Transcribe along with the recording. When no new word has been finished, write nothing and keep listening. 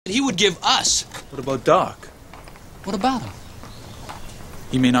he would give us. What about Doc? What about him?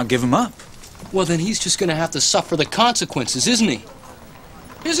 He may not give him up. Well, then he's just gonna have to suffer the consequences, isn't he?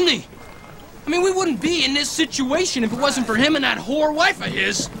 Isn't he? I mean, we wouldn't be in this situation if it wasn't for him and that whore wife of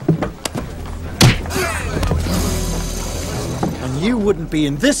his. And you wouldn't be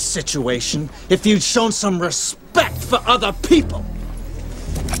in this situation if you'd shown some respect for other people.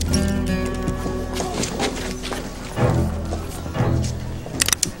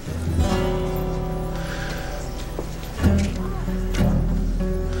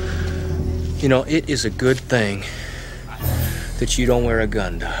 You know, it is a good thing that you don't wear a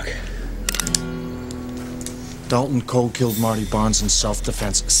gun, Doc. Dalton cold killed Marty Barnes in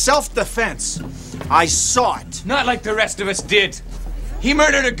self-defense. Self-defense! I saw it! Not like the rest of us did. He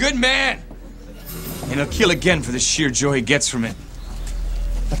murdered a good man. And he'll kill again for the sheer joy he gets from it.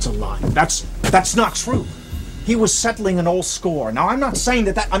 That's a lie. That's not true. He was settling an old score. Now, I'm not saying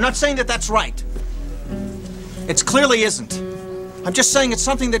that that's right. It clearly isn't. I'm just saying it's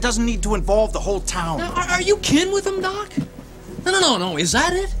something that doesn't need to involve the whole town. Now, are you kidding with him, Doc? No. Is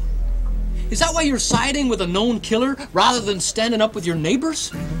that it? Is that why you're siding with a known killer rather than standing up with your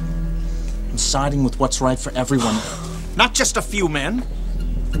neighbors? I'm siding with what's right for everyone, not just a few men.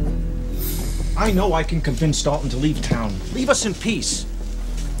 I know I can convince Dalton to leave town. Leave us in peace.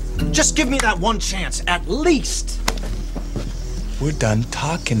 Just give me that one chance, at least. We're done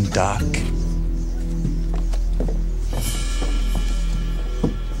talking, Doc.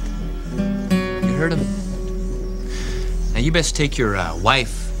 You heard him. Now you best take your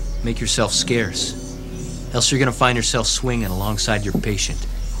wife, make yourself scarce. Else you're gonna find yourself swinging alongside your patient.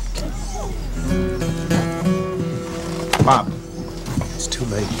 Bob. It's too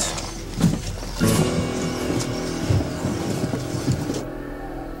late.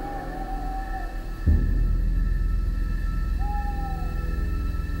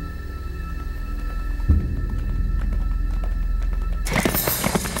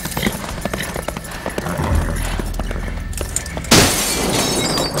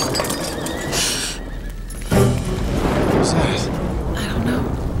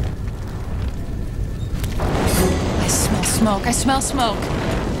 I smell smoke.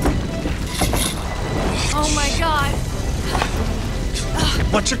 Oh my God.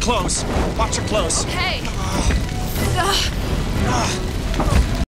 Watch your clothes. Watch your clothes. Okay.